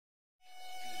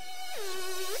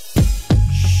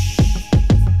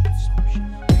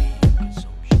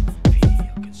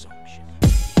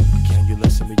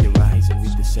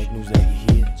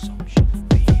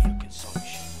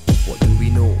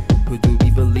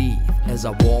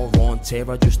There's a war on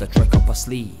terror, just a trick up a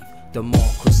sleeve.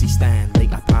 Democracy stand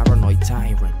like a paranoid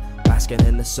tyrant, basking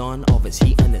in the sun of its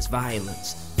heat and its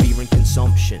violence. Fearing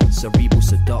consumption, cerebral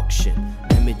seduction,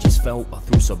 images filter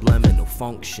through subliminal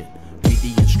function. Read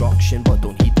the instruction but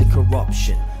don't heed the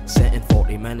corruption, setting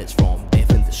 40 minutes from death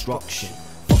and destruction.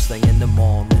 First thing in the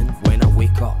morning when I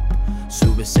wake up,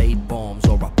 suicide bombs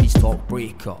or a peace talk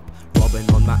breakup. Rubbing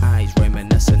on my eyes,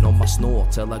 reminiscing on my snore,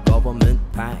 till a government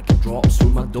pack drops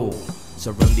through my door.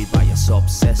 Surrounded by a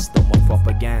subsystem of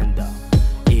propaganda,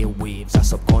 airwaves, a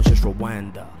subconscious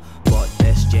Rwanda. But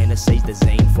this genocide's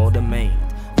designed for the mind.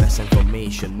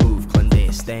 Misinformation move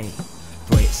clandestine.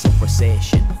 Threats of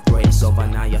recession, threats of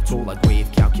an Ayatollah,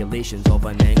 grave calculations of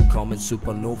an incoming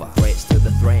supernova. Threats to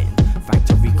the threatened,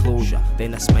 factory closure.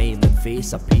 Then a smiling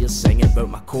face appears singing about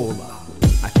my cola.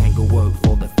 I can't go out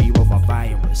for the fear of a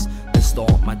virus.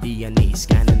 Distort my DNA,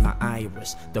 scanning my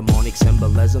iris. Demonic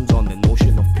symbolisms on the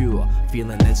notion of pure.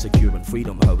 Feeling insecure in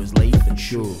freedom, how is life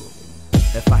ensured?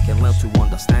 If I can learn to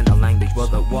understand a language where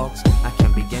it works, I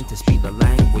can begin to speak the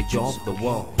language of the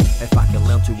world. If I can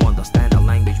learn to understand a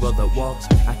language where it works,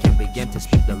 I can begin to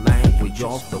speak the language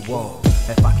of the world.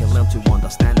 If I can learn to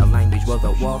understand a language where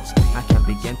it works, I can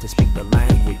begin to speak the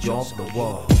language of the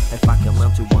world. If I can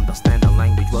learn to understand a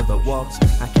language where it works,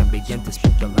 I can begin to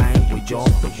speak the language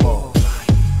of the world.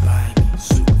 Buy me,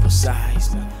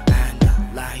 supersize me,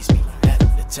 analyze me,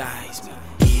 hypnotize me,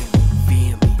 hear me,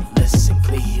 feel me, listen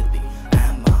clearly.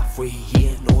 Free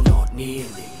here, no, not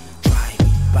nearly. Try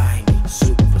me, buy me,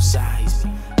 supersize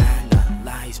me,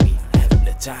 analyze me,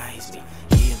 hypnotize me,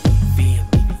 hear me, feel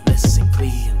me, listen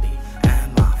clearly. Am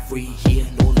I free here?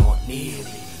 No, not nearly.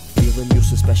 Feeling your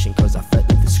suspicion cause I fit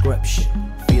the description.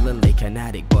 Feeling like an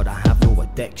addict but I have no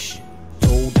addiction.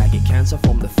 Told I get cancer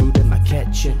from the food in my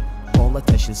kitchen.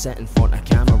 Politicians sit in front of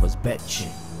cameras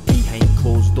bitching. Behind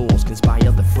closed doors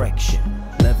conspire the friction.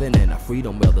 Living in a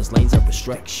freedom where there's lines of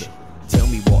restriction. Tell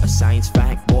me what is science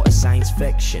fact, what is science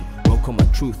fiction? Welcome a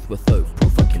truth without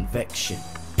proof of conviction.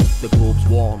 The globe's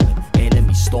warming,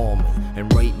 enemies storming,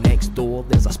 and right next door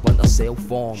there's a splinter cell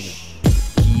forming.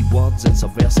 Keywords and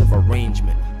subversive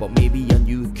arrangement, but maybe a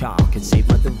new car could save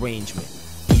my derangement.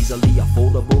 Easily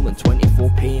affordable in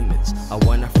 24 payments. I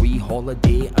want a free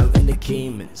holiday out in the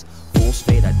Caymans.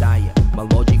 Force-fed a diet, my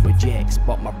logic rejects,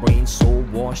 but my brain's so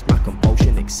washed my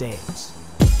compulsion accepts.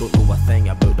 Don't know a thing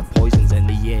about the poisons in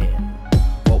the air,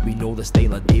 but we know the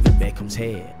style of David Beckham's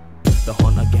hair. The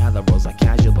hunter-gatherer's a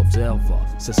casual observer.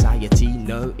 Society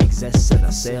now exists in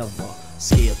a server.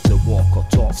 Scared to walk or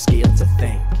talk, scared to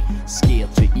think.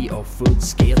 Scared to eat our food,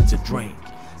 scared to drink.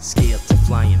 Scared to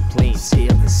fly in planes, scared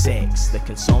to sex. The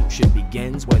consumption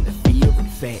begins when the fear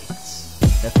infects.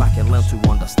 If I can learn to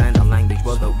understand a language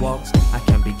where it works, I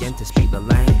can begin to speak the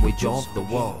language of the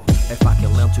world. If I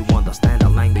can learn to understand a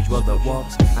language where it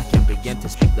works, I can begin to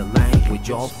speak the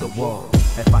language of the world.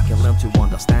 If I can learn to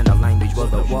understand a language where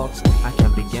it works, I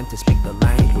can begin to speak the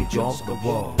language of the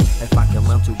world. If I can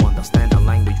learn to understand a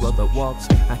language where it works,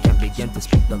 I can begin to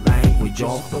speak the language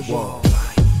of the world.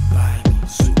 Buy me,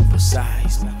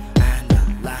 supersize me,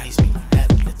 analyze me,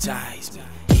 hypnotize me,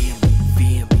 hear me,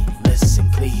 feel me, listen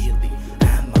clearly.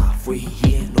 Am I free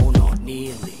here? No, not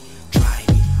nearly. Try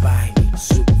me, buy me,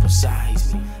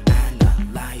 supersize me,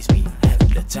 analyze me,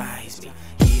 hypnotize me,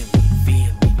 hear me,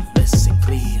 feel me, listen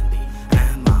clearly.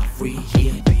 Am I free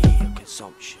here? To hear your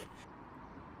consumption.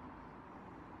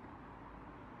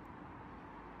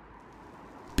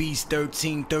 Beast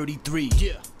 1333.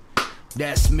 Yeah.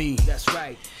 That's me. That's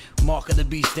right. Mark of the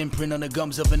beast imprint on the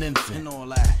gums of an infant. And all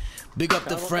that. Big up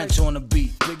the French on the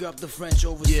beat. Big up the French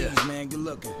overseas, man. Good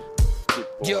looking.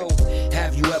 Yo,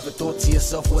 have you ever thought to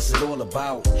yourself, what's it all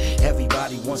about?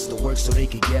 Everybody wants to work so they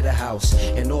can get a house,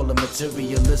 and all the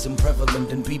materialism prevalent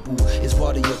in people is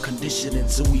part of your conditioning,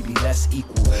 so we be less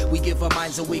equal. We give our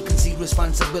minds away, concede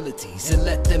responsibilities, and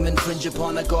let them infringe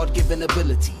upon our God-given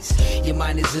abilities. Your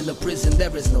mind is in a prison,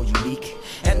 there is no unique.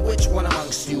 And which one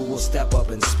amongst you will step up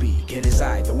and speak? It is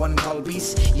I, the one called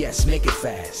beast? Yes, make it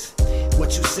fast.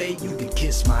 What you say, you can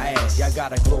kiss my ass. Y'all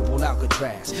got a global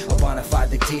Alcatraz, a bona fide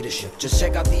dictatorship. Just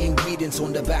check out the ingredients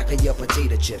on the back of your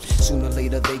potato chips. Sooner or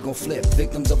later they gon' flip,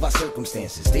 victims of our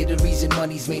circumstances. They the reason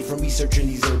money's made from researching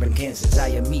these urban cancers. I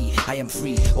am me, I am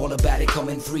free, all about it come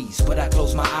in threes. But I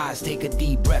close my eyes, take a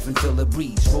deep breath and feel the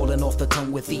breeze rolling off the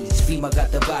tongue with ease. FEMA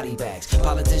got the body bags,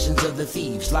 politicians are the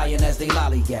thieves, lying as they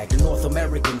lollygag. The North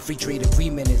American free trade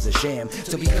agreement is a sham.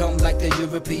 To become like the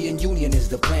European Union is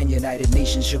the plan. United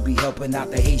Nations should be helping not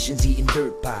the Haitians eating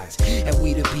dirt pies. And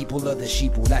we the people of the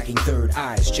sheeple lacking third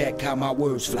eyes. Check how my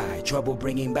words fly, trouble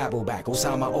bringing Babel back.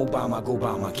 Osama, Obama,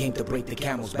 Gobama came to break the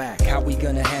camel's back. How we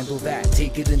gonna handle that?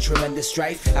 Take it in tremendous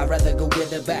strife? I'd rather go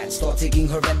get a bat, start taking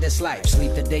horrendous life.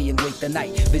 Sleep the day and wake the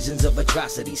night, visions of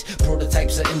atrocities.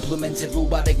 Prototypes are implemented,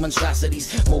 robotic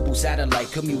monstrosities. Mobile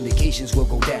satellite communications will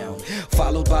go down,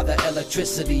 followed by the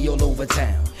electricity all over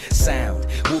town. Sound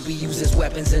will be used as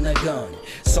weapons in a gun.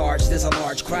 Sarge, there's a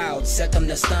large crowd, set them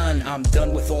to stun. I'm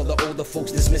done with all the older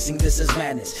folks dismissing this as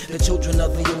madness. The children are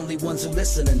the only ones who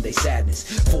listen in they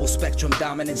sadness. Full spectrum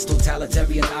dominance,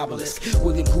 totalitarian obelisk.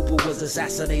 William Cooper was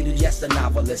assassinated, yes, the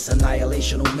novelist.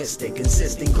 Annihilational mystic,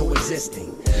 insisting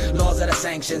coexisting. Laws are the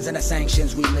sanctions and the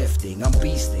sanctions we lifting. I'm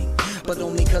beasting, but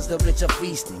only cause the rich are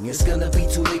feasting. It's gonna be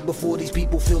too late before these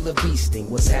people feel the beasting.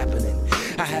 What's happening?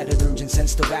 I had an urgent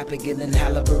sense to rap again, and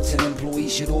Halliburton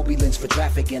employees should all be lynched for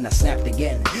trafficking. I snapped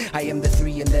again. I am the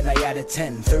 3 and then I added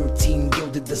 10. 13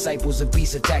 gilded disciples of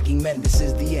peace attacking men. This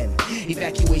is the end.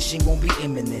 Evacuation won't be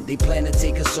imminent. They plan to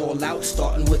take us all out,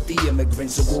 starting with the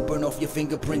immigrants. So we'll burn off your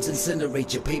fingerprints,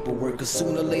 incinerate your paperwork. Cause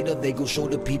sooner or later they go show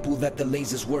the people that the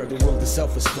lasers work. The world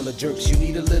itself is full of jerks. You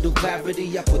need a little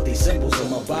clarity. I put these symbols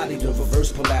on my body to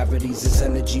reverse polarities. It's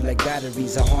energy like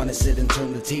batteries. I harness it and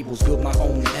turn the tables. Build my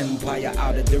own empire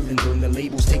out of dirt and burn the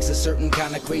labels. Takes a certain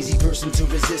kind of crazy person to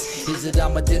resist. Is it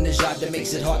Ahmadinejad that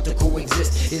makes it hard to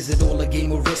coexist? Is it all a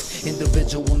game of risk?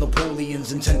 Individual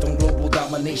Napoleons intent on global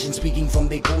domination, speaking from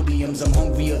their podiums. I'm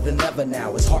hungrier than ever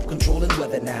now. It's heart controlling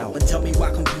weather now. And tell me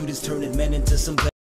why computers turning men into some